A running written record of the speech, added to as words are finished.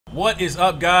What is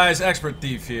up, guys?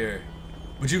 XpertThief here.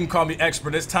 But you can call me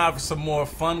Expert. It's time for some more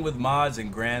fun with mods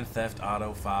in Grand Theft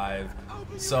Auto 5.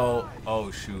 So,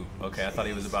 oh shoot. Okay, I thought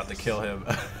he was about to kill him.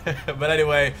 But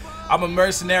anyway, I'm a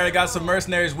mercenary. I got some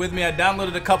mercenaries with me. I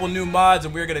downloaded a couple new mods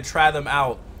and we're going to try them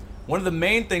out. One of the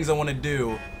main things I want to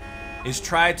do is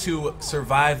try to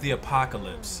survive the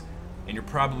apocalypse. And you're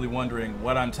probably wondering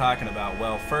what I'm talking about.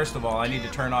 Well, first of all, I need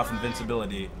to turn off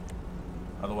invincibility.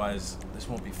 Otherwise, this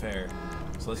won't be fair.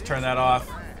 So let's turn that off.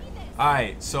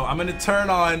 Alright, so I'm gonna turn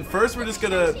on, first we're just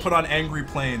gonna put on angry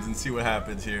planes and see what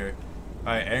happens here.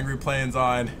 Alright, angry planes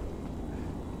on.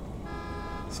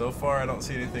 So far I don't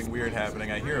see anything weird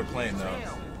happening. I hear a plane though.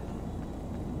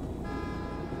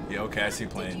 Yeah, okay, I see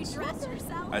planes.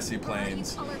 I see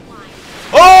planes.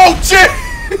 Oh, shit!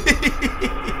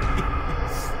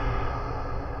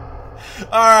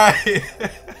 Alright.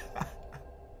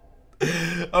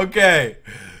 Okay.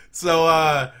 So,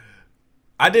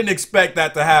 I didn't expect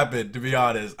that to happen, to be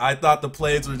honest. I thought the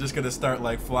planes were just gonna start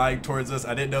like flying towards us.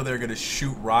 I didn't know they were gonna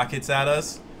shoot rockets at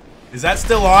us. Is that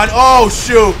still on? Oh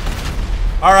shoot!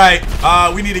 Alright,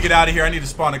 we need to get out of here. I need to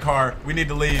spawn a car. We need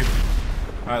to leave.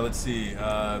 Alright, let's see.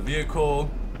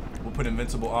 Vehicle. We'll put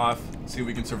invincible off. See if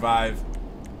we can survive.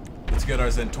 Let's get our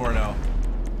Zentorno.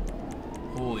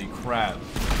 Holy crap.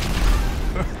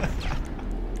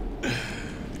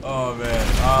 Oh man.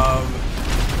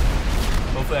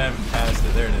 Hopefully I haven't passed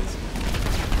it. There it is.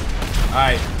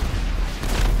 Alright.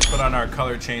 Put on our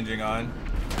color changing on.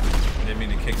 I didn't mean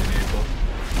to kick the vehicle.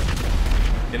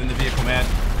 Get in the vehicle, man.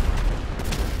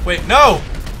 Wait, no!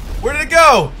 Where did it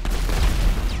go?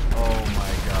 Oh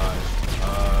my gosh.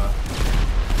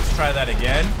 Let's try that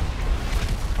again.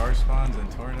 Car spawns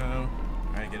and Torno.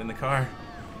 Alright, get in the car.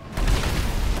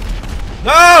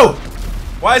 No!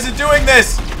 Why is it doing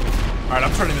this? Alright,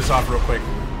 I'm turning this off real quick.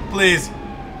 Please.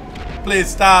 Please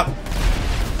stop.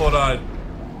 Hold on.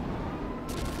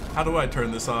 How do I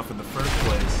turn this off in the first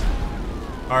place?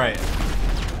 Alright.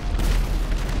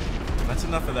 That's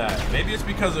enough of that. Maybe it's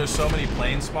because there's so many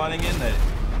planes spawning in that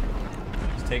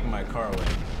it's taking my car away.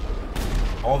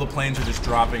 All the planes are just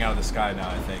dropping out of the sky now,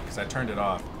 I think, because I turned it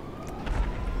off.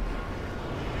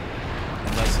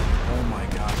 Unless it, oh my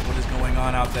gosh, what is going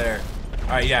on out there?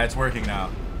 Alright, yeah, it's working now.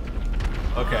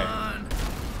 Okay.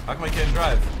 How come I can't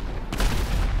drive?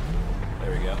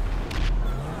 There we go.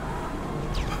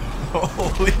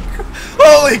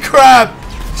 Holy crap!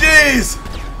 Jeez!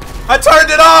 I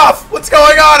turned it off! What's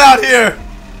going on out here?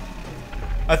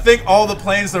 I think all the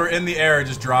planes that were in the air are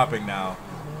just dropping now.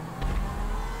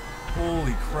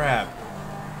 Holy crap.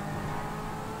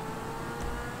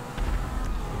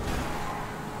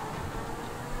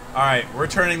 Alright, we're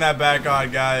turning that back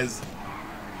on, guys.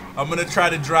 I'm gonna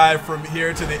try to drive from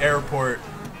here to the airport.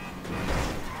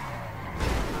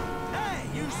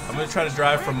 I'm gonna try to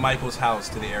drive from Michael's house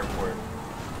to the airport.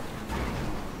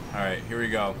 Alright, here we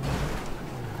go.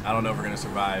 I don't know if we're gonna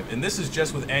survive. And this is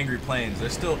just with angry planes.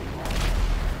 There's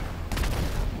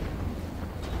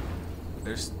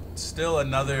still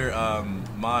another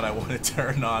mod I want to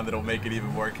turn on that'll make it even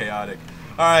more chaotic.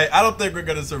 Alright, I don't think we're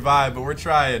gonna survive, but we're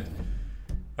trying.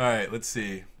 Alright, let's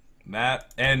see. Map.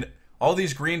 And all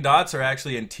these green dots are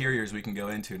actually interiors we can go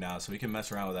into now, so we can mess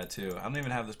around with that too. I don't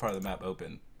even have this part of the map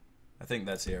open. I think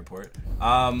that's the airport.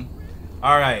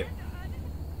 Alright.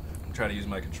 I'll try to use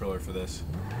my controller for this.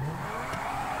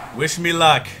 Wish me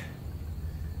luck.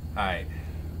 Alright.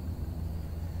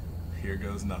 Here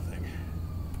goes nothing.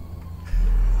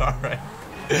 Alright.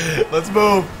 Let's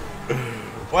move.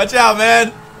 Watch out,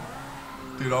 man.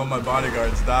 Dude, all my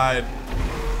bodyguards died.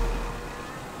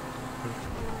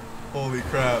 Holy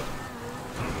crap.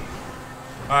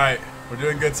 Alright. We're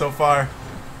doing good so far.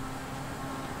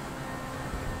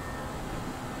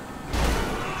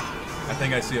 I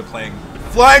think I see a plane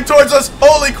flying towards us.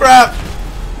 Holy crap!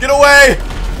 Get away!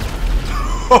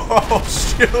 Oh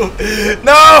shoot!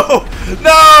 No!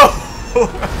 No!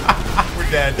 We're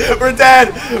dead. We're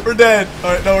dead. We're dead.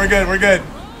 All right, no, we're good. We're good.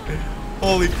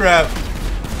 Holy crap!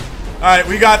 All right,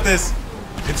 we got this.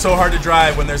 It's so hard to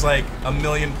drive when there's like a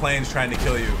million planes trying to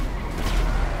kill you.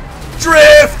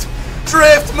 Drift!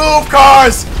 Drift! Move,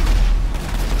 cars!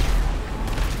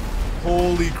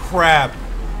 Holy crap!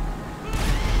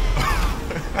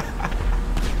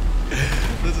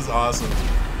 This is awesome.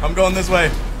 I'm going this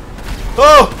way.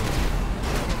 Oh!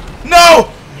 No!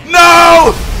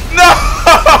 No! No!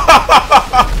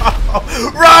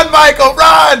 Run, Michael!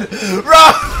 Run!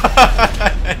 Run!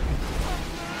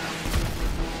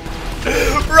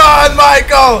 Run,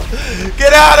 Michael!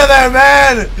 Get out of there,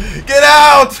 man! Get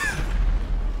out!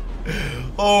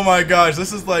 Oh my gosh,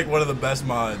 this is like one of the best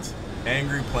mods.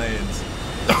 Angry planes.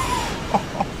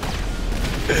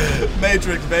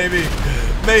 Matrix, baby.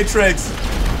 Matrix.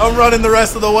 I'm running the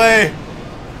rest of the way.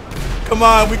 Come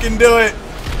on, we can do it.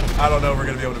 I don't know if we're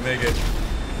going to be able to make it.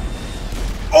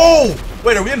 Oh!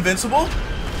 Wait, are we invincible?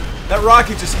 That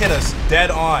rocket just hit us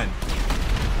dead on.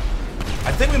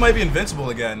 I think we might be invincible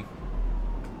again.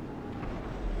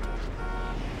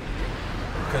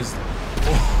 Because,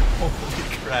 oh,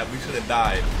 holy crap, we should have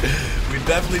died. We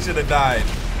definitely should have died.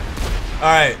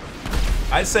 Alright,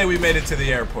 I'd say we made it to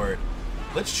the airport.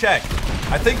 Let's check.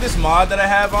 I think this mod that I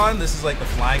have on, this is like the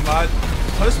flying mod. I'm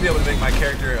supposed to be able to make my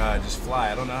character just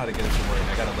fly. I don't know how to get it to work.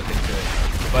 I gotta look into it.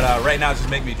 But right now it's just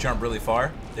making me jump really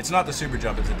far. It's not the super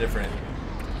jump, it's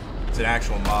an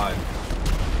actual mod.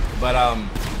 But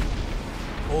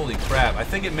holy crap, I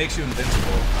think it makes you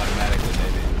invincible automatically,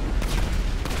 maybe.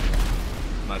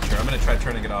 I'm not sure. I'm gonna try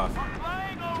turning it off.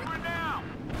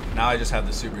 Now I just have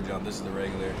the super jump. This is the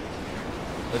regular.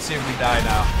 Let's see if we die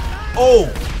now. Oh!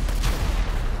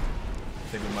 I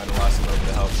think we might have lost a little bit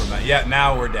of health from that. Yeah,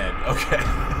 now we're dead. Okay.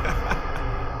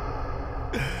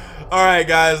 Alright,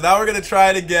 guys. Now we're gonna try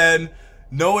it again.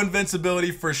 No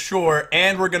invincibility for sure.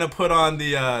 And we're gonna put on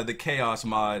the chaos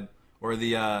mod. Or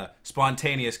the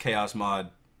spontaneous chaos mod.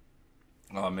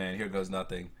 Oh man, here goes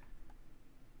nothing.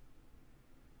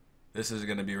 This is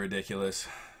gonna be ridiculous.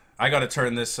 I gotta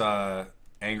turn this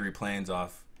angry planes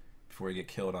off before we get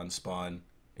killed on spawn.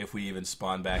 If we even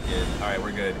spawn back in. Alright,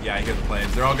 we're good. Yeah, I hear the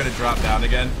planes. They're all gonna drop down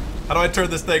again. How do I turn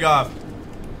this thing off?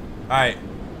 Alright.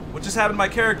 What just happened to my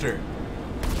character?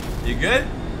 You good?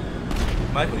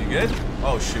 Michael, you good?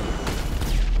 Oh, shoot.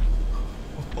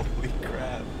 Holy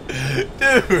crap.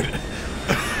 Dude!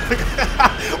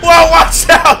 Whoa, watch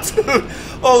out, dude!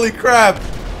 Holy crap.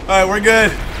 Alright, we're good.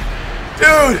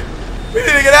 Dude! We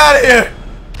need to get out of here!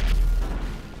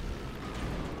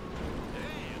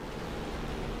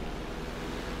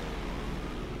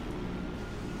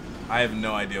 I have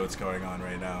no idea what's going on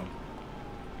right now.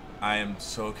 I am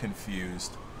so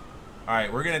confused.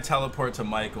 Alright, we're gonna teleport to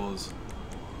Michael's.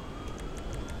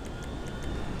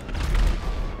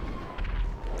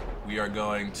 We are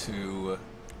going to...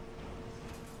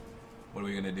 What are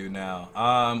we gonna do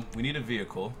now? We need a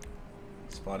vehicle.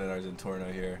 Spotted our Zentorno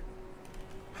here.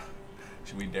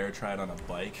 Should we dare try it on a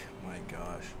bike? My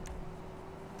gosh.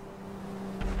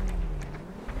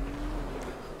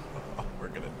 We're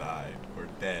gonna die. We're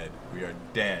dead. We are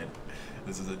dead.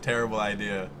 This is a terrible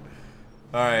idea.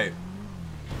 Alright.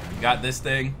 Got this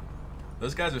thing.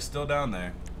 Those guys are still down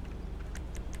there.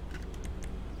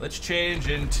 Let's change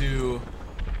into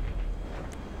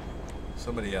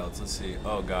somebody else. Let's see.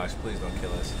 Oh gosh, please don't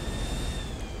kill us.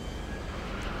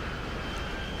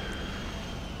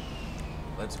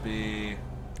 Let's be...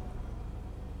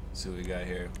 Let's see what we got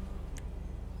here.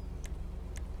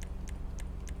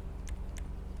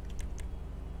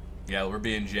 Yeah, we're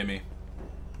being Jimmy.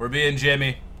 We're being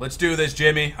Jimmy. Let's do this,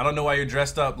 Jimmy. I don't know why you're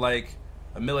dressed up like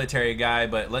a military guy,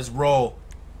 but let's roll.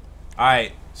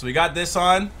 Alright, so we got this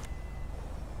on.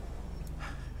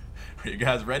 Are you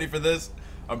guys ready for this?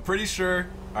 I'm pretty sure.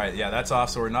 Alright, yeah, that's off,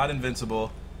 so we're not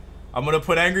invincible. I'm gonna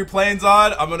put Angry Planes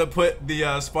on. I'm gonna put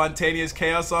the Spontaneous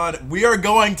Chaos on. We are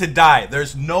going to die.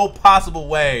 There's no possible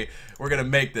way we're gonna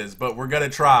make this, but we're gonna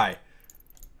try.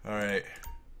 Alright.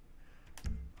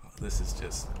 Oh, this is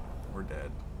just... We're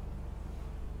dead.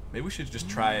 Maybe we should just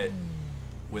try it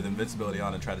with invincibility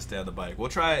on and try to stay on the bike. We'll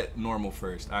try it normal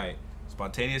first. Alright.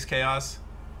 Spontaneous Chaos.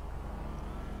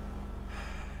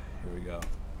 Here we go.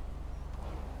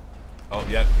 Oh,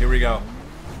 yeah. Here we go.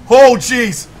 Oh,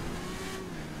 jeez!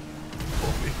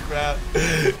 Holy crap.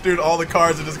 Dude, all the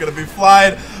cars are just gonna be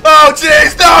flying. Oh,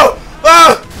 jeez! No!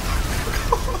 Oh!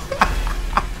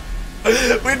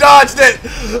 We dodged it!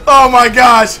 Oh my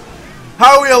gosh!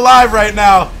 How are we alive right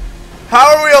now?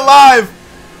 How are we alive?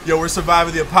 Yo, we're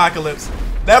surviving the apocalypse.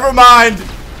 Never mind.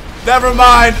 Never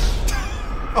mind.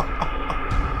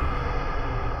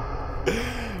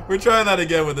 We're trying that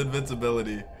again with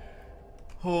invincibility.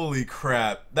 Holy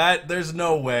crap. There's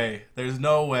no way. There's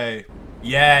no way.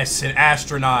 Yes, an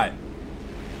astronaut.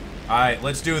 Alright,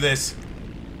 let's do this.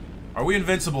 Are we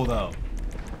invincible, though?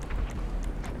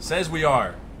 Says we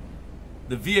are.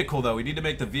 The vehicle, though. We need to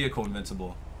make the vehicle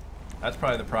invincible. That's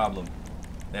probably the problem.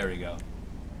 There we go.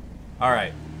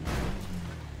 Alright.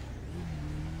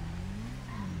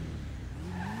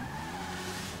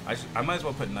 I might as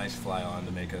well put Nice Fly on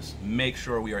to make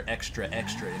sure we are extra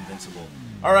invincible.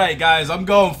 Alright, guys, I'm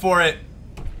going for it.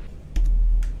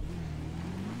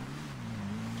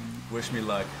 Wish me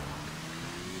luck.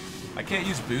 I can't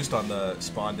use boost on the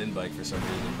spawned in bike for some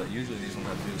reason, but usually these ones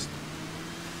have boost.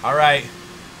 Alright.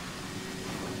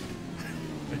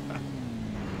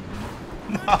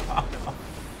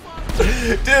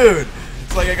 Dude,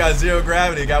 It's like I got zero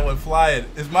gravity. Got one flying.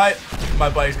 Is my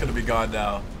bike's gonna be gone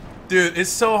now, dude? It's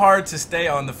so hard to stay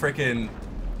on the freaking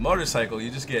motorcycle.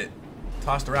 You just get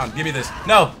tossed around. Give me this.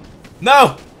 No,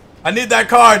 no. I need that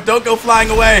car. Don't go flying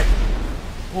away.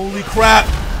 Holy crap,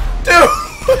 dude!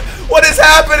 What is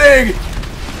happening?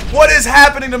 What is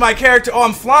happening to my character? Oh,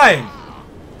 I'm flying.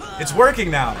 It's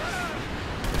working now,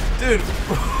 dude.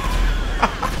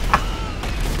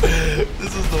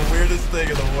 This is the weirdest thing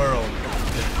in the world.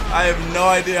 I have no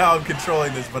idea how I'm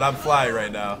controlling this, but I'm flying right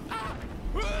now.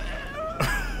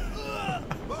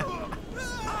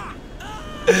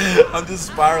 I'm just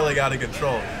spiraling out of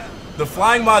control. The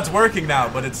flying mod's working now,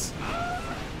 but it's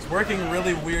working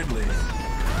really weirdly.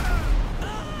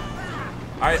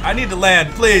 Alright, I need to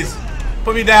land, please.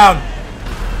 Put me down.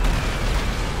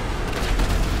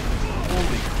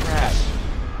 Holy crap.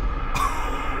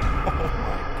 Oh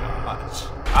my gosh.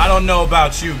 I don't know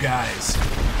about you guys,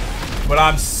 but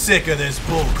I'm sick of this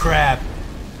bull crap.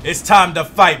 It's time to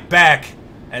fight back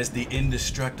as the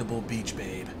indestructible beach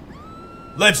babe.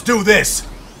 Let's do this!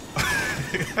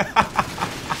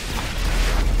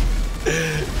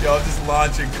 Yo, I'm just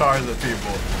launching cars at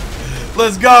people.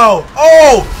 Let's go!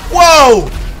 Oh! Whoa!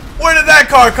 Where did that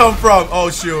car come from? Oh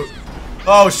shoot.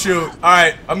 Oh shoot.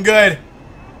 Alright, I'm good.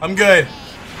 I'm good.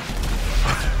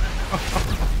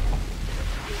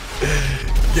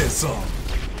 Get some.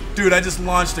 Dude, I just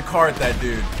launched a car at that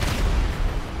dude.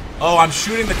 Oh, I'm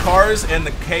shooting the cars and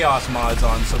the chaos mods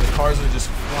on, so the cars are just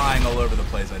flying all over the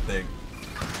place, I think.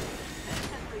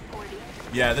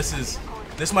 Yeah,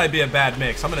 this might be a bad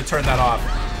mix. I'm gonna turn that off.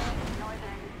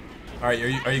 Alright,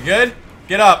 are you good?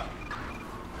 Get up!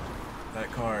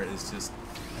 That car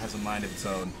has a mind of its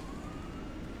own.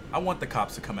 I want the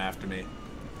cops to come after me.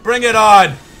 Bring it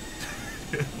on!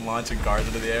 Launching cars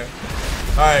into the air.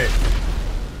 Alright.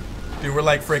 Dude, we're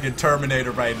like freaking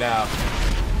Terminator right now.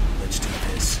 Let's do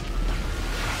this.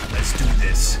 Let's do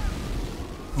this.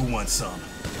 Who wants some?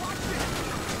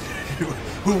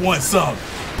 Who wants some?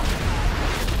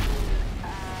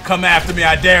 Come after me,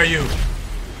 I dare you.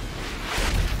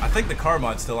 I think the car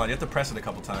mod's still on. You have to press it a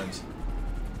couple times.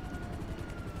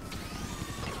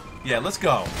 Yeah, let's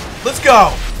go. Let's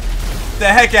go! Get the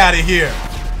heck out of here.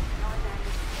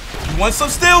 You want some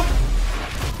still?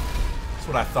 That's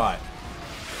what I thought.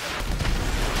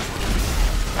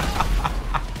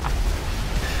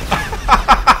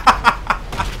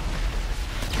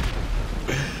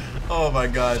 Oh my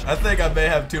gosh. I think I may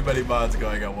have too many mods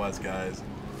going at once, guys.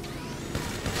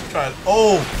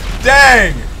 Oh,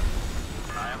 dang!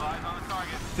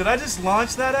 Did I just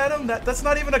launch that at him? That's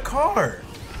not even a car.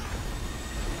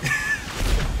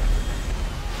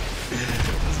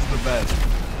 This is the best.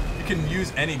 You can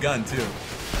use any gun too.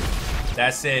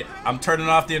 That's it. I'm turning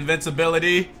off the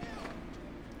invincibility.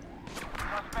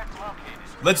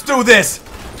 Let's do this!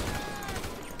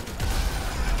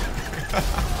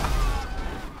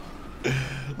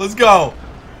 Let's go.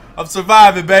 I'm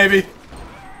surviving, baby.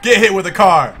 Get hit with a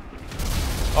car.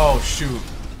 Oh, shoot.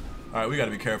 Alright, we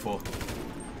gotta be careful.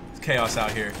 It's chaos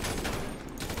out here.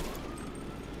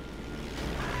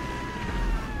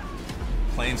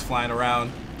 Planes flying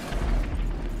around.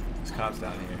 There's cops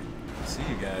down here. I see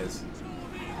you guys.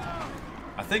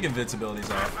 I think invincibility's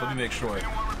off. Let me make sure.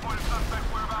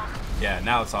 Yeah,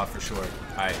 now it's off for sure.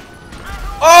 Alright.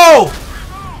 Oh!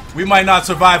 We might not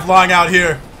survive long out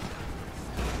here.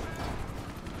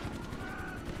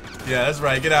 Yeah, that's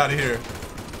right. Get out of here.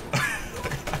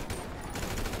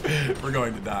 We're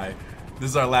going to die. This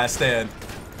is our last stand.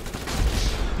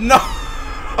 No!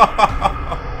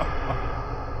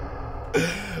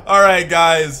 Alright,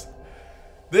 guys.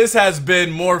 This has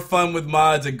been more fun with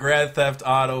mods in Grand Theft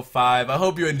Auto 5. I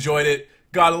hope you enjoyed it.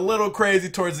 Got a little crazy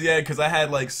towards the end because I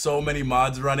had like so many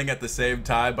mods running at the same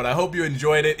time. But I hope you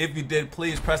enjoyed it. If you did,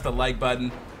 please press the like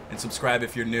button and subscribe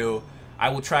if you're new. I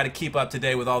will try to keep up to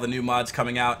date with all the new mods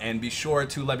coming out, and be sure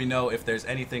to let me know if there's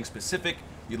anything specific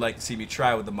you'd like to see me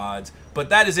try with the mods. But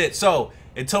that is it. So,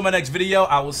 until my next video,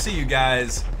 I will see you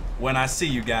guys when I see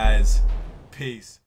you guys. Peace.